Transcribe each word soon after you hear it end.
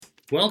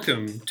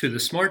Welcome to the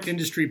Smart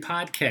Industry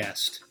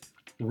Podcast,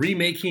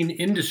 Remaking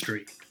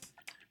Industry,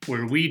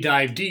 where we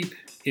dive deep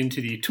into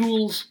the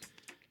tools,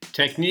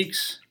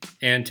 techniques,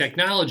 and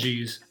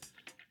technologies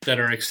that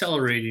are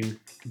accelerating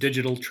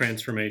digital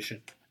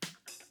transformation.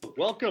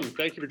 Welcome.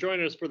 Thank you for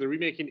joining us for the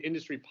Remaking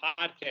Industry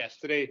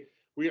Podcast. Today,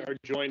 we are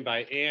joined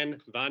by Ann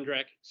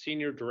Vondrak,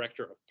 Senior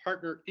Director of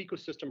Partner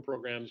Ecosystem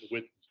Programs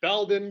with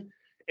Belden.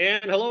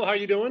 Ann, hello. How are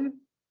you doing?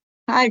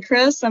 Hi,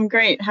 Chris. I'm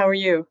great. How are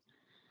you?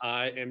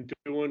 I am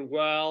doing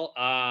well.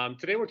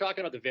 Today we're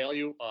talking about the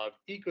value of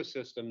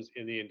ecosystems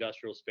in the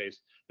industrial space.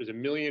 There's a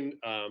million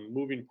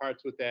moving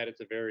parts with that. It's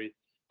a very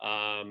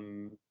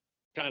kind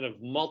of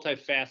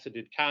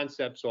multifaceted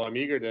concept. So I'm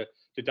eager to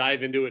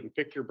dive into it and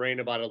pick your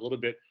brain about it a little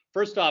bit.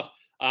 First off,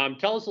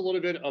 tell us a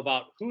little bit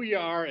about who you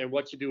are and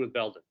what you do with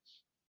Belden.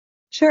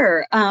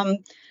 Sure. I'm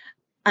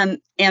Ann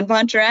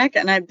Vondrak,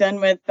 and I've been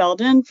with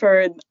Belden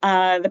for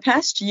the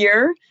past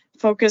year,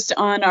 focused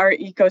on our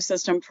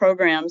ecosystem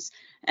programs.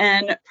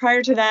 And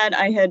prior to that,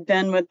 I had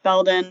been with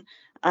Belden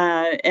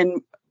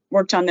and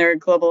worked on their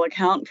global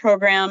account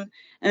program.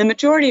 And the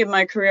majority of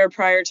my career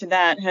prior to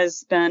that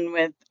has been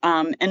with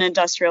in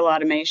industrial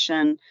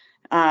automation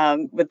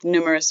with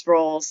numerous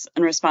roles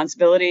and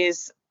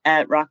responsibilities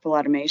at Rockwell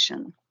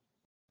Automation.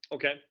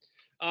 Okay.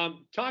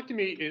 Talk to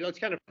me, let's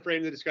kind of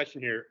frame the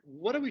discussion here.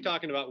 What are we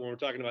talking about when we're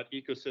talking about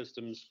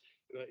ecosystems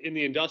in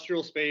the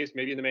industrial space,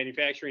 maybe in the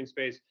manufacturing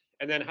space?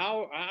 And then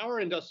how are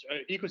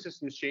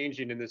ecosystems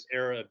changing in this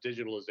era of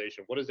digitalization?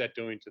 What is that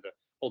doing to the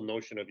whole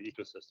notion of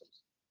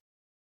ecosystems?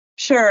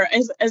 Sure.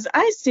 As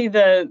I see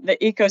the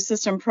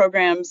ecosystem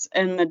programs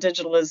in the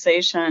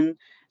digitalization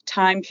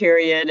time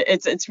period,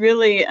 it's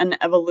really an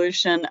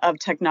evolution of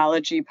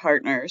technology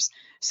partners.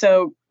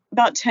 So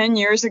about 10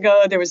 years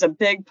ago, there was a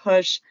big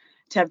push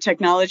to have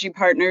technology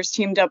partners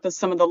teamed up with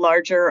some of the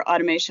larger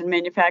automation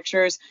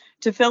manufacturers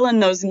to fill in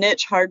those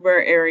niche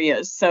hardware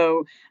areas.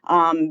 So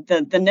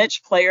the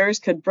niche players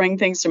could bring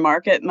things to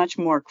market much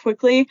more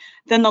quickly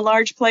than the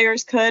large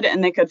players could,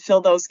 and they could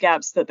fill those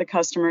gaps that the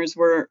customers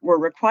were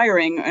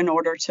requiring in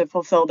order to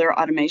fulfill their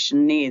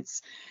automation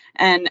needs.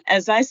 And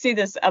as I see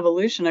this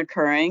evolution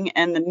occurring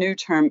and the new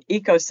term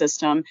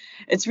ecosystem,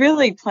 it's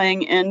really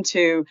playing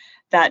into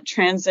that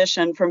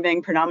transition from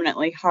being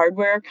predominantly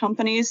hardware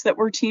companies that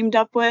we're teamed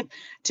up with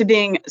to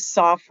being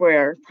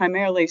software,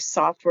 primarily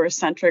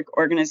software-centric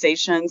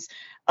organizations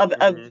of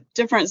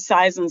different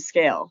size and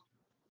scale.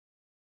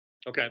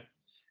 Okay.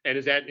 And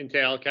does that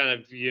entail kind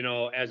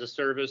of, as a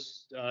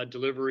service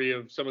delivery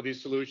of some of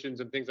these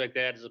solutions and things like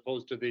that, as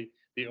opposed to the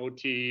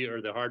OT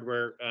or the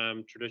hardware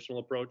traditional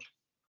approach?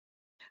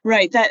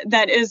 Right.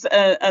 That is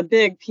a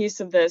big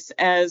piece of this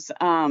as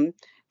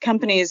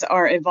companies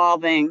are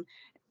evolving.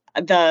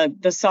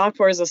 The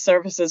software as a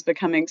service is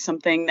becoming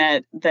something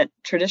that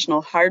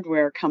traditional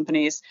hardware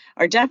companies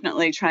are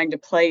definitely trying to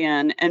play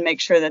in and make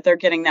sure that they're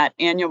getting that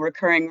annual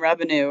recurring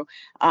revenue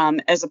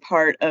as a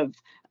part of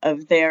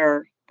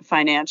their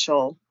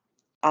financial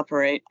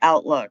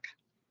outlook.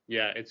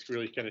 Yeah, it's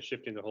really kind of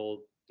shifting the whole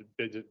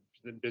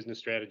business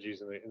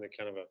strategies in the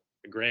kind of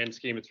a grand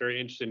scheme. It's very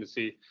interesting to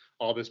see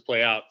all this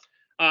play out.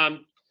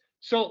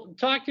 So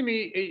talk to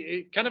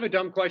me, kind of a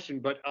dumb question,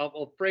 but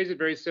I'll phrase it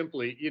very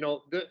simply.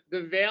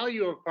 The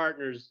value of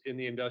partners in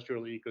the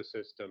industrial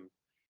ecosystem,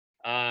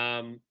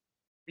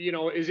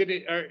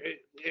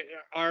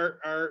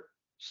 are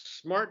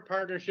smart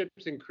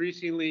partnerships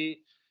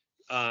increasingly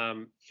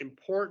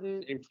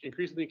important,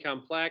 increasingly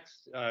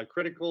complex,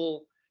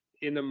 critical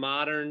in the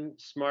modern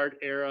smart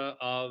era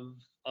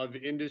of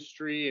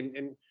industry,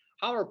 and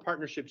how are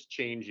partnerships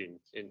changing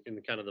in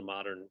the kind of the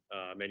modern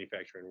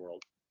manufacturing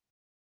world?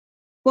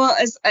 Well,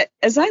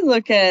 as I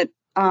look at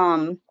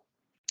the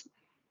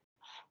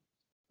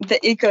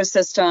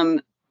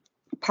ecosystem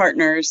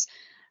partners,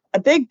 a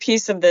big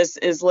piece of this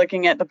is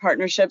looking at the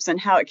partnerships and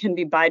how it can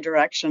be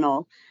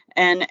bidirectional.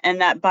 And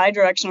that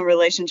bidirectional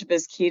relationship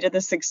is key to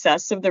the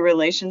success of the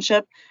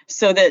relationship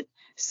so that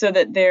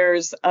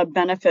there's a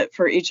benefit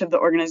for each of the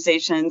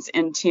organizations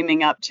in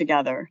teaming up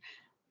together.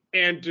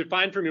 And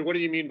define for me, what do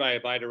you mean by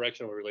a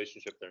bidirectional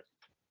relationship there?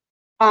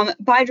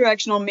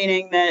 Bidirectional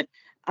meaning that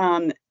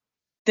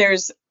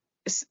there's,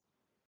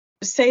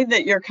 say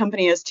that your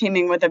company is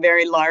teaming with a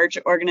very large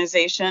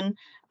organization,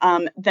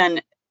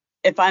 then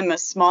if I'm a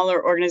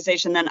smaller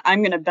organization, then I'm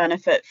going to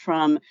benefit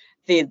from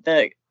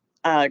the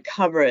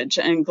coverage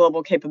and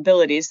global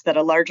capabilities that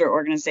a larger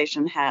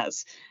organization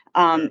has.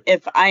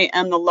 If I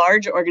am the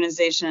large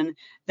organization,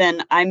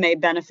 then I may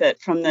benefit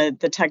from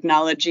the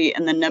technology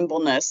and the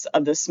nimbleness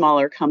of the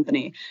smaller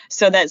company.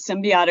 So that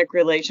symbiotic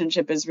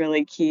relationship is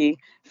really key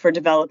for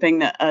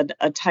developing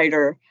a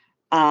tighter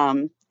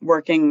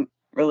working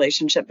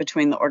relationship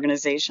between the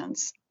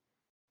organizations.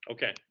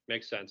 Okay,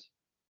 makes sense.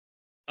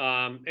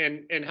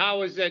 And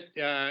how is that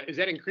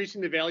increasing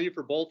the value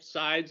for both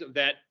sides of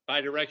that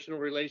bidirectional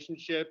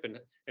relationship, and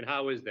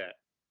how is that?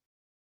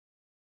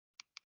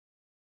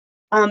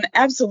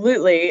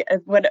 Absolutely.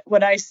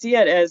 What I see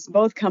it as,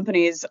 both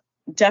companies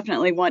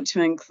definitely want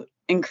to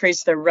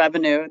increase their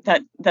revenue.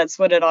 That's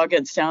what it all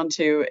gets down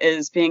to,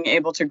 is being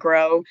able to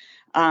grow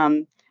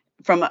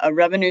from a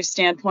revenue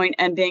standpoint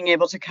and being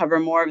able to cover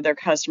more of their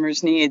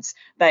customers' needs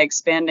by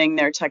expanding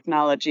their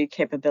technology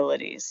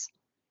capabilities.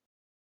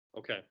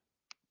 Okay.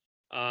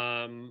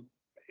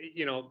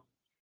 You know,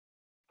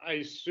 I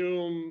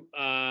assume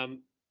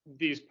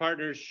these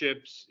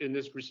partnerships in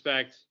this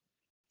respect,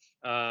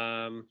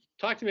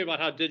 talk to me about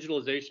how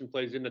digitalization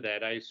plays into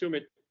that. I assume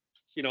it,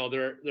 you know,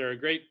 there are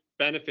great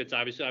benefits.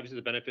 Obviously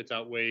the benefits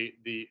outweigh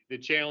the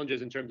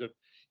challenges in terms of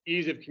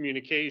ease of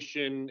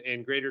communication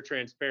and greater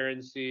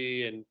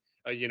transparency, and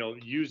you know,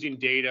 using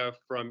data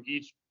from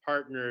each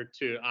partner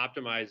to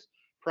optimize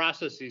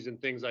processes and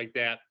things like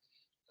that.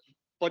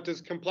 But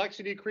does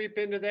complexity creep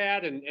into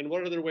that, and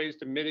what are other ways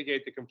to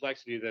mitigate the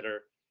complexity that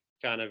are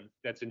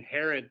that's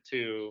inherent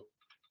to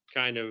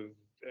kind of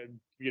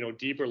you know,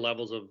 deeper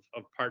levels of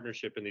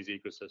partnership in these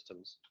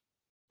ecosystems?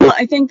 Well,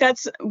 I think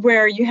that's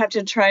where you have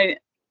to try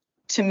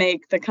to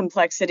make the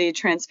complexity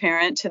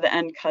transparent to the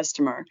end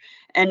customer.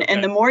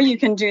 And the more you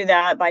can do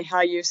that by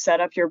how you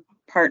set up your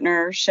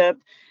partnership,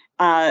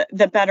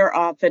 the better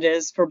off it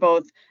is for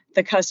both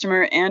the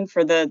customer and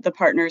for the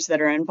partners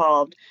that are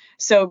involved.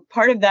 So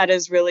part of that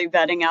is really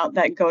vetting out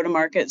that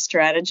go-to-market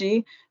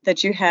strategy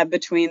that you have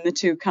between the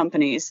two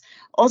companies.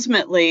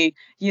 Ultimately,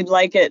 you'd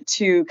like it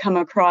to come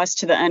across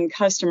to the end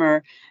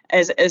customer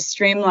as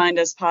streamlined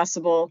as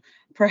possible.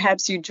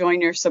 Perhaps you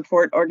join your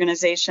support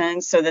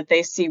organization so that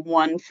they see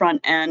one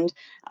front end.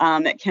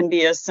 It can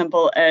be as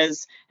simple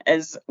as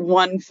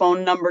one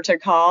phone number to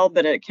call,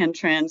 but it can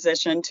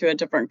transition to a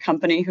different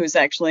company who's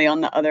actually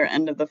on the other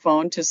end of the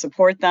phone to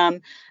support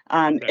them.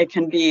 It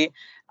can be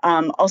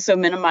also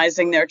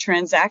minimizing their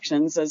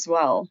transactions as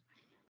well,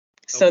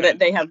 so that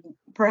they have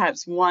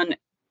perhaps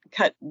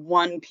cut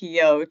one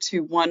PO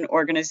to one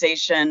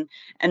organization,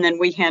 and then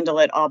we handle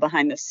it all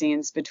behind the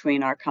scenes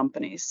between our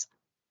companies.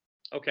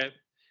 Okay.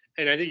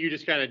 And I think you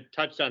just kind of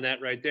touched on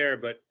that right there.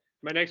 But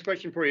my next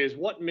question for you is,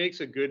 what makes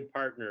a good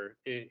partner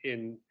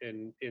in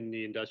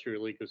the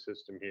industrial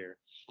ecosystem here?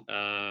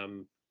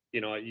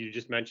 You know, you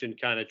just mentioned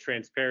kind of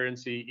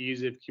transparency,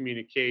 ease of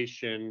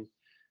communication,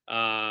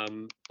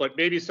 but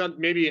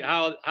maybe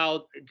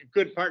how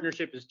good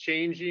partnership is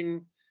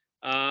changing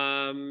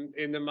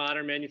in the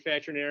modern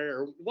manufacturing area,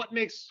 or what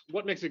makes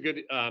a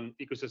good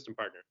ecosystem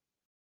partner?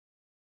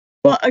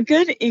 Well, a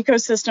good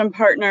ecosystem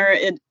partner,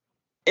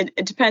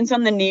 it depends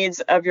on the needs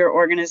of your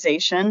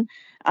organization.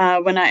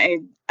 When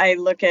I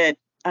look at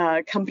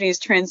companies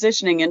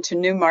transitioning into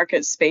new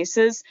market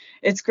spaces,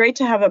 it's great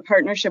to have a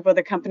partnership with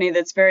a company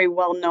that's very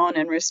well known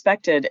and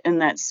respected in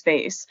that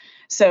space.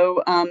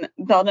 So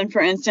Belden,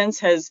 for instance,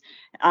 has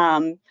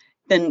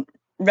been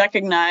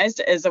recognized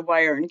as a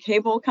wire and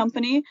cable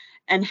company.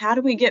 And how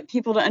do we get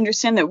people to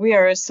understand that we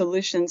are a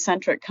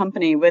solution-centric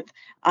company with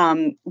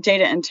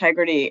data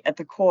integrity at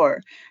the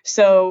core?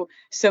 So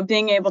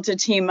being able to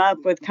team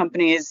up with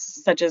companies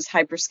such as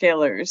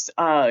hyperscalers,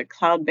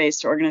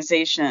 cloud-based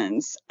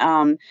organizations,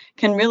 can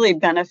really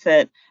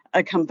benefit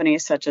a company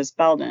such as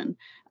Belden,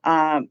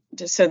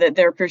 so that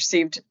they're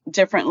perceived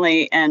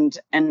differently and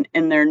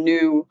in their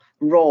new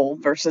role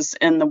versus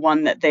in the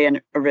one that they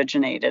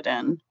originated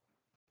in.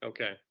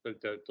 Okay,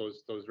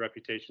 those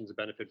reputations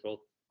benefit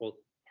both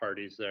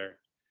parties there.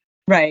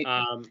 Right.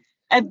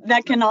 And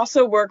that can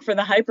also work for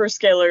the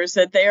hyperscalers,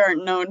 that they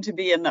aren't known to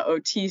be in the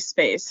OT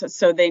space.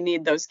 So they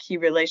need those key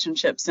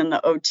relationships in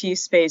the OT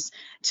space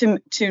to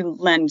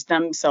lend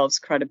themselves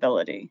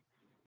credibility.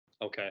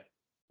 Okay,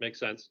 makes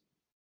sense.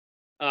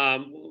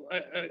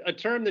 A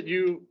term that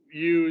you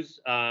use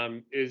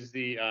is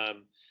the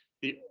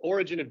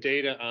origin of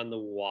data on the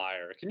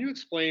wire. Can you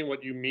explain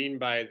what you mean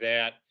by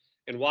that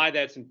and why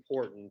that's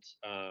important,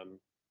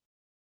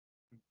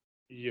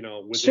 you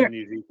know, within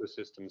these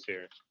ecosystems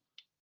here?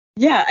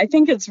 Yeah, I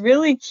think it's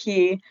really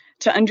key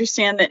to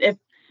understand that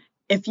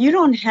if you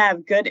don't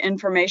have good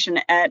information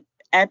at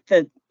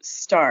the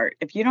start,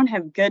 if you don't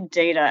have good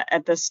data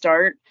at the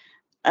start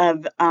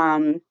of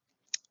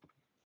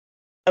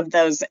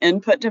those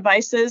input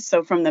devices,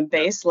 so from the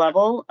base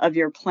level of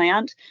your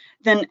plant,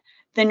 then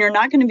you're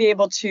not going to be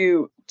able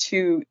to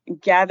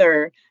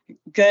gather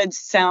good,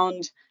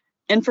 sound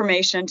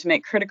information to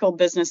make critical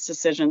business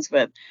decisions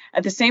with.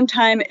 At the same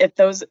time, if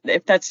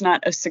that's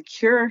not a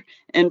secure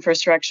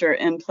infrastructure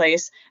in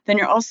place, then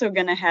you're also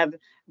going to have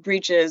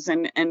breaches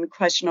and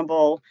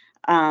questionable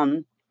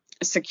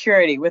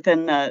security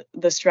within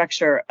the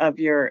structure of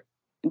your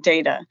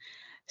data.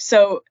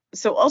 So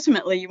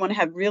ultimately, you want to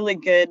have really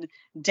good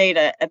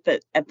data at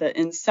the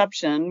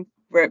inception,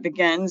 where it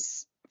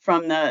begins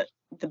from the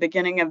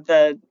beginning of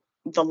the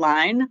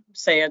line.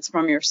 Say it's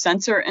from your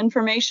sensor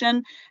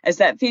information. As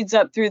that feeds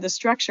up through the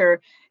structure,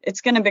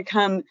 it's going to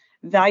become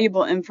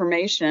valuable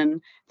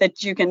information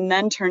that you can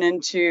then turn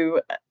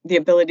into the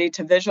ability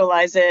to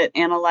visualize it,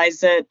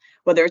 analyze it,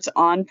 whether it's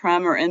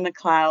on-prem or in the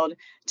cloud,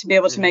 to be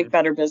able to make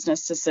better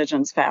business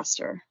decisions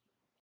faster.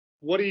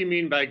 What do you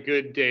mean by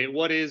good data?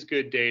 What is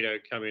good data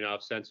coming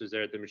off sensors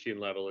there at the machine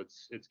level?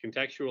 It's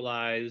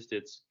contextualized,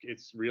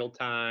 it's real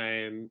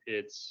time,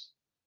 it's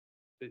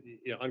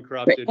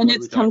Uncorrupted. And what are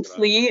it's we talking about?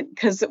 complete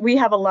because we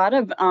have a lot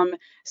of,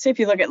 say, if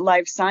you look at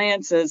life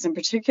sciences in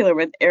particular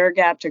with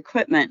air-gapped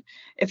equipment,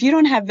 if you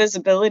don't have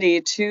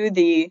visibility to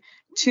the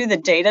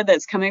data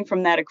that's coming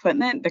from that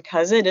equipment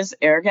because it is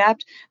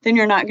air-gapped, then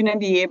you're not going to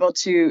be able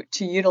to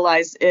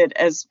utilize it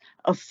as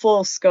a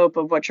full scope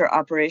of what your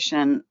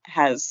operation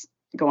has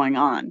going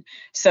on.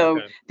 So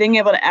Okay. being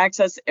able to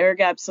access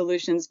air-gapped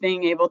solutions,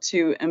 being able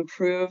to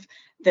improve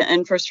the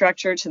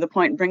infrastructure to the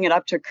point, bring it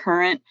up to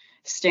current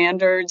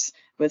standards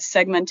with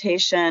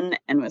segmentation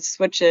and with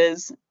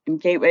switches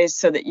and gateways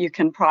so that you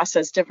can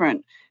process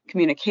different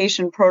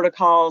communication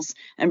protocols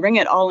and bring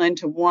it all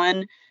into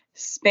one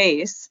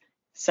space,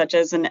 such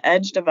as an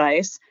edge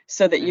device,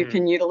 so that you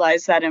can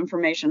utilize that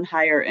information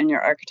higher in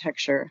your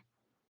architecture.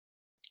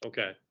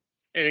 Okay.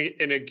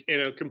 And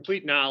a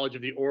complete knowledge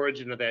of the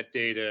origin of that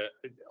data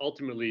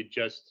ultimately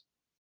just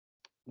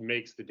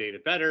makes the data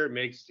better,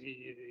 makes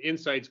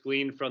insights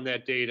gleaned from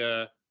that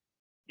data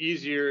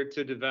easier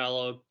to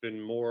develop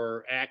and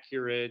more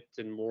accurate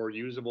and more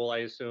usable, I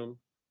assume.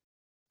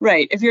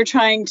 Right. If you're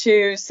trying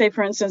to, say,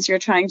 for instance, you're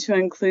trying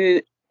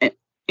to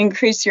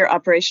increase your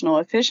operational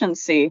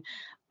efficiency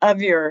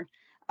of your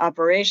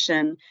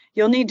operation,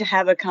 you'll need to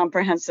have a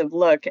comprehensive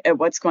look at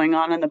what's going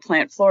on the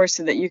plant floor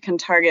so that you can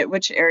target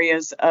which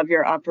areas of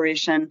your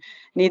operation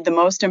need the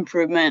most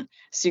improvement,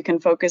 so you can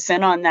focus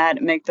in on that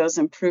and make those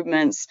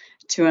improvements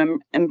to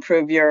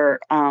improve your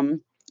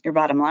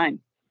bottom line.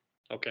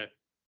 Okay,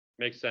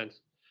 makes sense.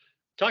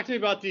 Talk to me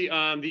about the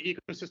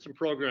ecosystem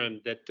program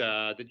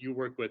that you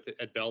work with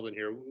at Belden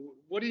here.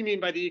 What do you mean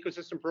by the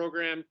ecosystem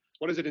program?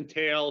 What does it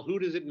entail? Who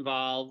does it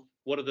involve?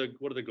 What are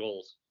the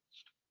goals?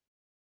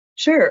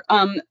 Sure.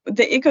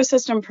 The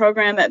ecosystem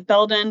program at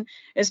Belden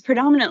is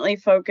predominantly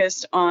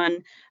focused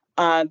on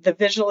the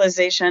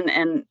visualization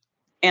and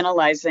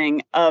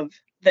analyzing of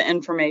the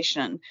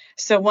information.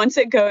 So once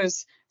it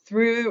goes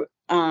through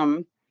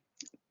the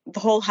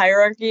whole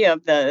hierarchy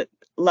of the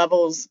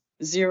levels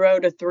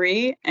 0 to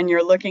 3, and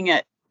you're looking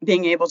at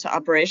being able to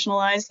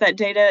operationalize that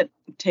data,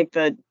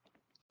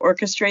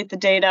 orchestrate the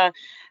data,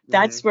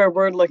 that's where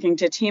we're looking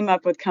to team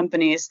up with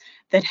companies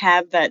that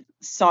have that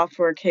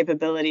software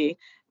capability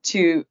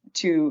to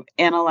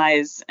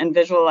analyze and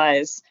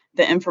visualize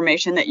the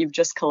information that you've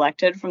just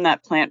collected from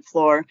that plant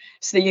floor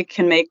so that you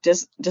can make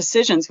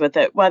decisions with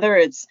it, whether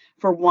it's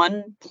for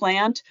one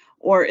plant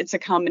or it's a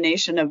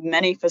combination of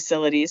many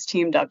facilities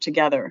teamed up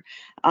together.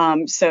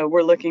 So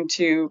we're looking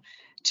to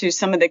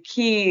some of the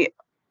key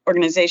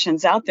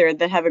organizations out there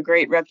that have a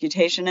great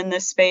reputation in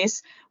this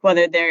space,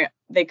 whether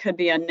they could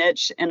be a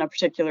niche in a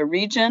particular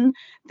region,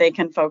 they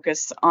can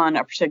focus on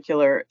a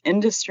particular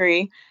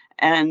industry,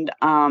 and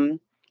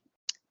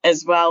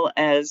as well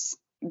as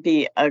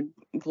be a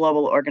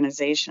global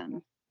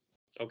organization.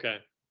 Okay.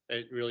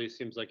 It really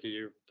seems like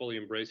you're fully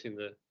embracing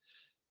the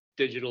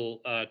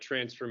digital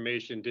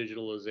transformation,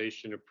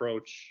 digitalization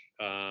approach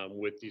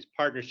with these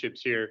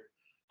partnerships here.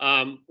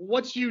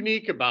 What's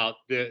unique about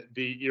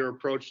your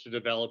approach to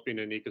developing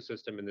an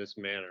ecosystem in this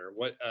manner?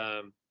 What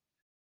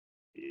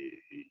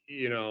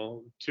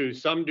to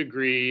some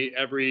degree,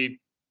 every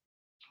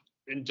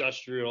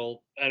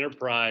industrial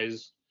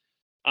enterprise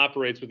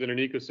operates within an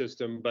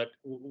ecosystem, but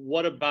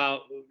what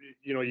about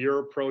your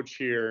approach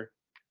here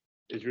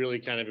is really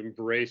kind of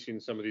embracing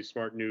some of these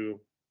smart new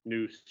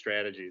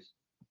strategies?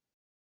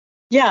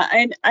 Yeah,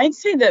 I'd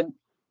say that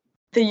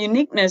the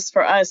uniqueness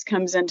for us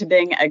comes into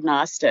being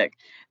agnostic.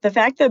 The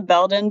fact that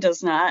Belden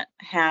does not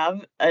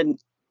have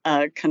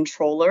a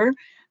controller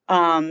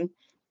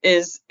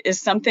is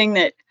something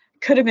that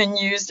could have been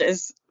used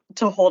as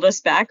to hold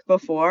us back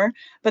before,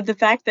 but the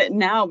fact that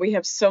now we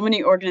have so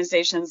many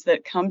organizations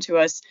that come to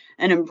us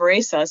and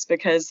embrace us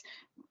because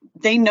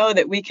they know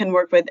that we can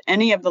work with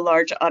any of the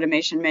large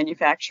automation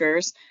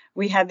manufacturers.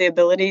 We have the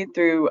ability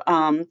through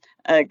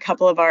a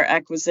couple of our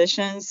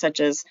acquisitions, such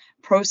as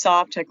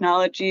ProSoft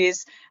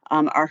Technologies,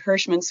 our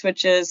Hirschmann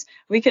switches.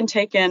 We can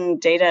take in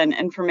data and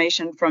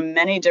information from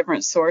many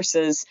different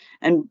sources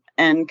and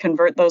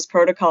convert those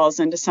protocols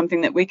into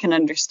something that we can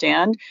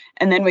understand.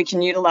 And then we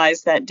can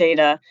utilize that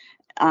data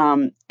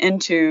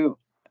into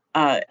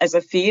as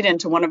a feed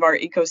into one of our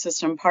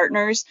ecosystem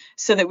partners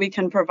so that we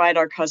can provide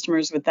our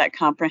customers with that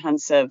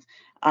comprehensive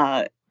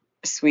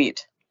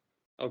suite.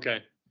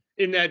 Okay.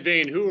 In that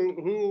vein,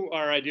 who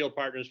are ideal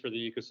partners for the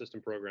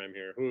ecosystem program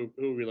here? Who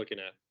are we looking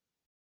at?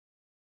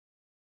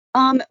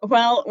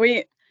 Well,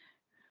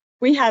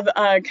 we have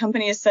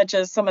companies such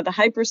as some of the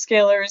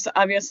hyperscalers.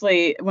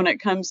 Obviously, when it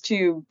comes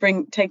to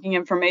taking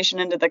information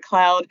into the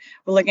cloud,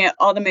 we're looking at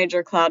all the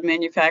major cloud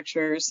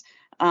manufacturers.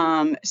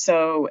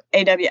 So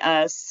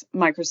AWS,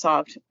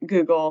 Microsoft,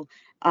 Google,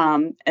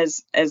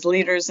 as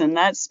leaders in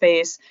that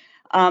space.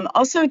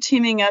 Also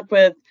teaming up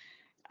with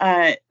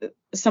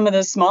some of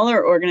the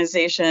smaller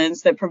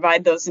organizations that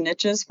provide those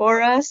niches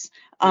for us.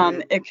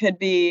 It could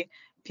be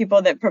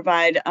people that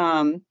provide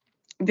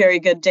very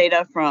good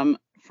data from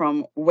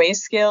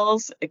waste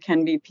skills. It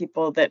can be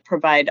people that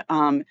provide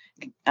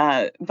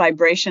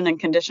vibration and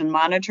condition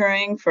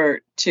monitoring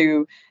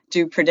to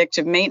do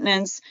predictive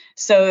maintenance.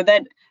 So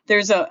that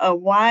there's a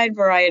wide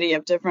variety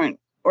of different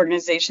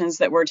organizations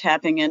that we're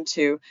tapping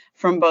into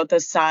from both a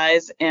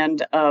size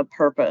and a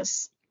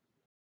purpose.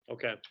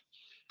 Okay.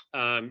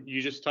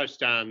 You just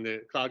touched on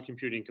the cloud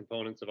computing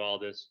components of all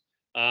this.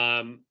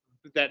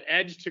 That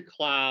edge to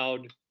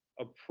cloud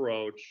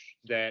approach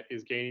that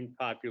is gaining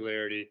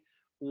popularity.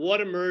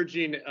 What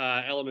emerging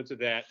elements of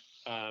that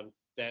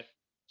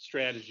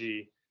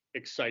strategy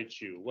excite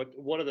you?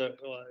 What are the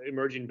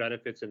emerging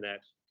benefits in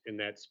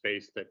that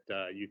space that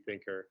you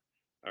think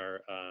are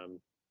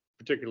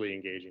particularly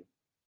engaging?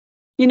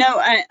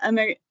 I'm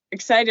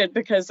excited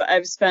because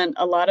I've spent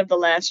a lot of the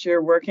last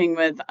year working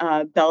with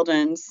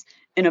Belden's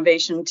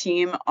innovation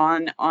team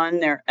on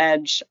their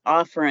Edge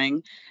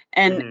offering.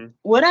 And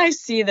what I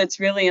see that's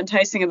really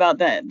enticing about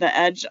the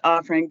Edge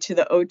offering to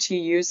the OT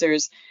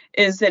users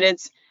is that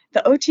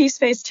the OT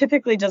space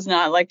typically does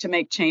not like to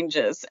make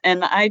changes.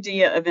 And the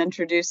idea of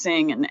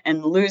introducing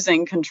and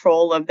losing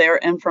control of their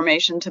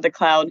information to the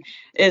cloud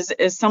is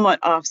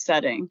somewhat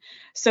offsetting.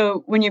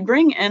 So when you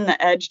bring in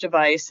the Edge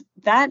device,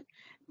 that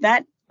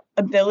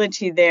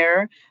ability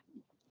there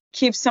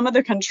keeps some of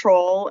the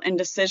control and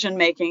decision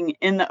making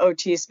in the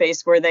OT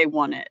space where they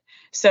want it.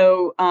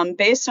 So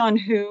based on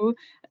who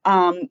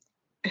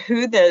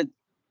the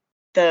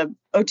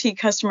OT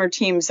customer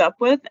teams up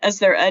with as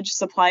their Edge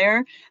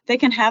supplier, they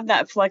can have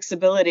that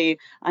flexibility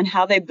on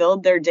how they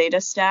build their data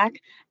stack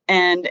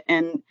and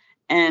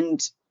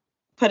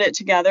put it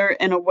together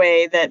in a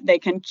way that they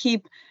can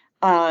keep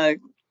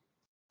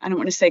I don't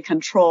want to say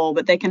control,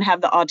 but they can have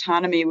the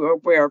autonomy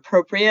where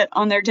appropriate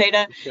on their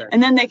data. Sure.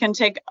 And then they can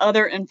take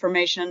other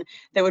information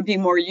that would be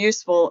more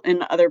useful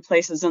in other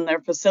places in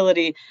their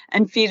facility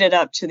and feed it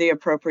up to the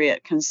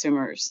appropriate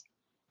consumers.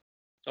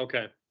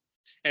 Okay.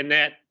 And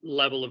that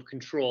level of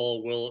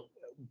control will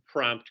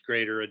prompt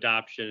greater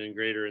adoption and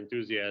greater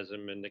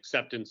enthusiasm and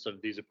acceptance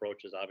of these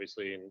approaches,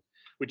 obviously, and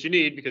which you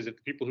need, because if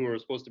the people who are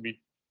supposed to be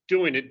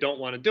doing it don't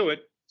want to do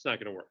it, it's not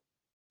going to work.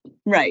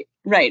 Right.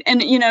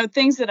 And,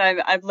 things that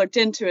I've looked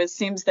into, it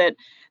seems that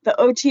the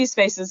OT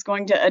space is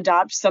going to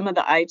adopt some of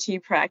the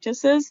IT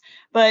practices,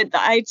 but the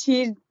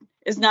IT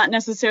is not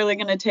necessarily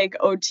going to take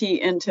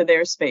OT into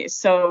their space.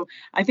 So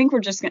I think we're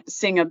just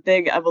seeing a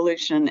big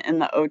evolution in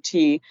the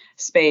OT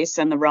space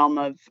and the realm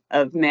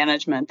of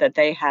management that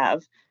they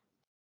have.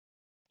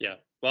 Yeah,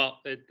 well,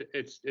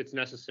 it's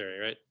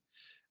necessary,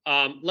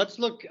 right? Let's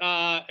look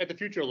at the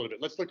future a little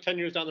bit. Let's look 10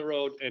 years down the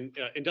road and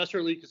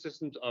industrial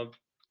ecosystems of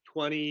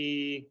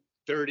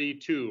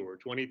 2032 or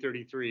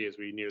 2033 as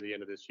we near the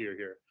end of this year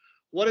here.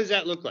 What does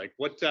that look like?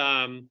 What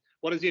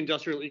does the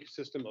industrial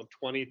ecosystem of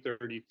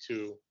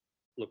 2032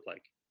 look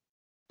like?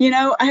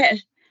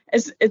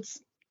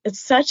 It's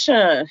such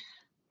an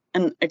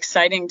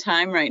exciting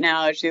time right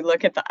now as you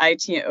look at the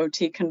IT and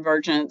OT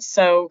convergence.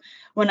 So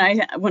when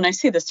I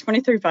see this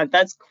 2035,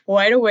 that's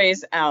quite a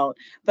ways out,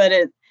 but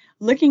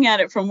looking at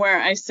it from where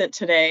I sit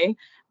today,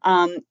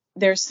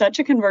 there's such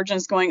a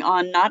convergence going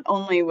on, not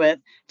only with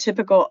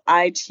typical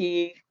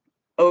IT,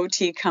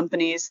 OT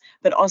companies,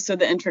 but also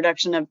the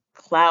introduction of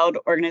cloud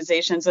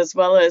organizations as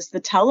well as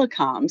the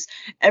telecoms.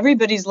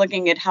 Everybody's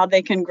looking at how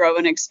they can grow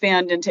and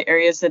expand into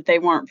areas that they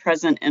weren't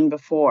present in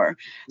before.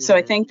 Mm-hmm. So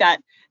I think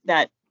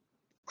that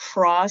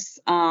cross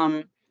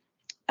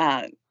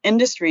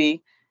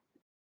industry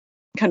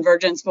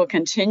convergence will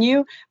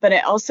continue, but I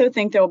also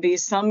think there will be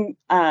some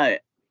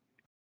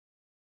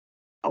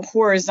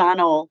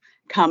horizontal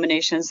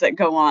combinations that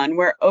go on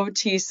where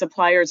OT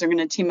suppliers are going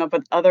to team up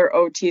with other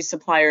OT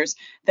suppliers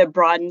that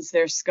broadens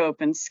their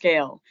scope and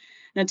scale.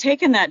 Now,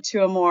 taking that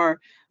to a more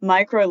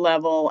micro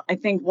level, I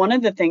think one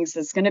of the things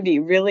that's going to be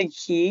really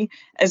key,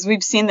 as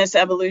we've seen this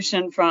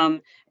evolution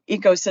from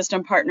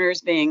ecosystem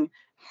partners being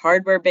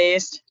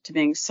hardware-based to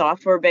being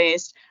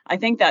software-based, I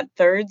think that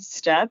third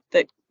step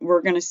that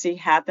we're going to see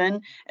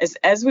happen is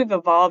as we've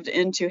evolved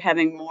into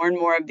having more and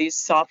more of these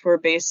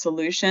software-based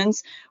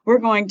solutions, we're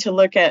going to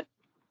look at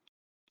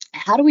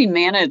how do we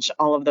manage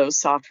all of those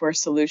software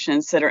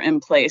solutions that are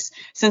in place,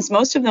 since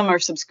most of them are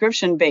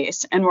subscription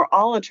based and we're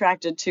all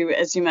attracted to,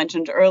 as you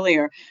mentioned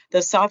earlier,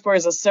 the software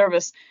as a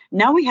service.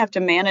 Now we have to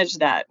manage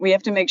that. We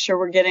have to make sure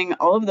we're getting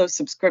all of those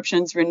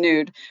subscriptions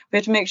renewed. We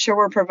have to make sure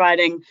we're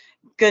providing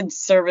good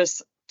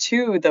service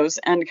to those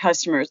end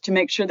customers to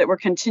make sure that we're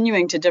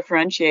continuing to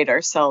differentiate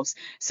ourselves.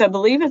 So I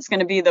believe it's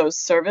going to be those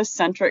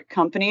service-centric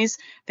companies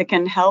that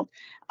can help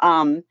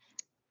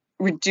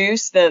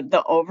reduce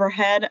the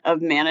overhead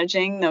of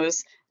managing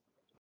those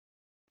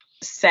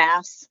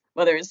SaaS,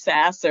 whether it's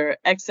SaaS or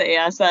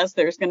XaaS.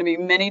 There's going to be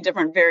many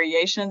different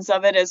variations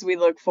of it as we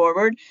look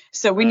forward.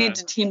 So we need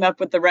to team up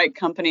with the right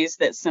companies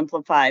that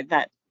simplify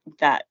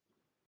that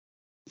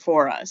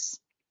for us.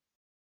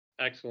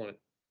 Excellent.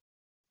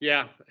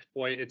 Yeah,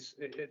 boy,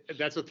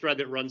 that's a thread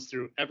that runs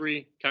through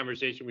every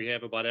conversation we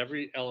have about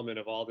every element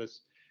of all this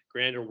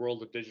grander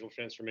world of digital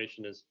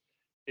transformation is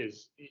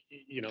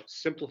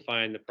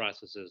simplifying the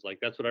processes. Like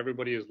that's what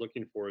everybody is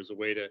looking for, is a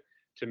way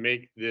to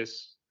make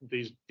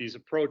these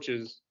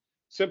approaches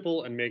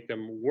simple and make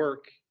them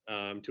work,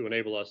 to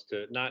enable us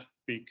to not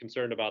be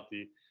concerned about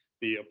the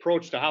the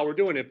approach to how we're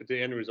doing it, but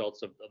the end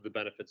results of the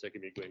benefits that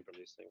can be gleaned from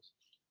these things.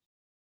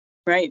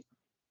 Right.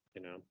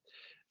 You know.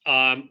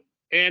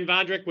 Ann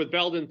Vondrich with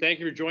Belden, thank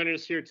you for joining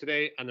us here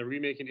today on the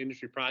Remaking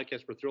Industry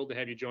podcast. We're thrilled to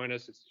have you join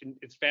us.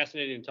 It's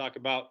fascinating to talk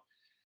about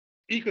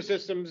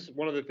ecosystems,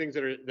 one of the things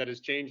that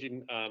is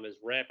changing as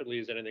rapidly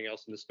as anything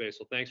else in the space.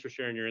 So thanks for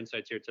sharing your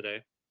insights here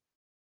today.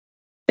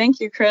 Thank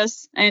you,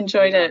 Chris. I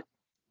enjoyed it.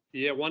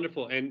 Yeah,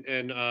 wonderful. And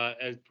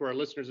as for our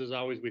listeners, as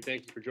always, we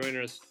thank you for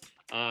joining us.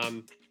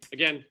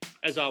 Again,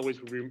 as always,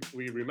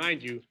 we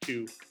remind you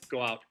to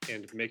go out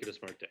and make it a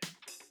smart day.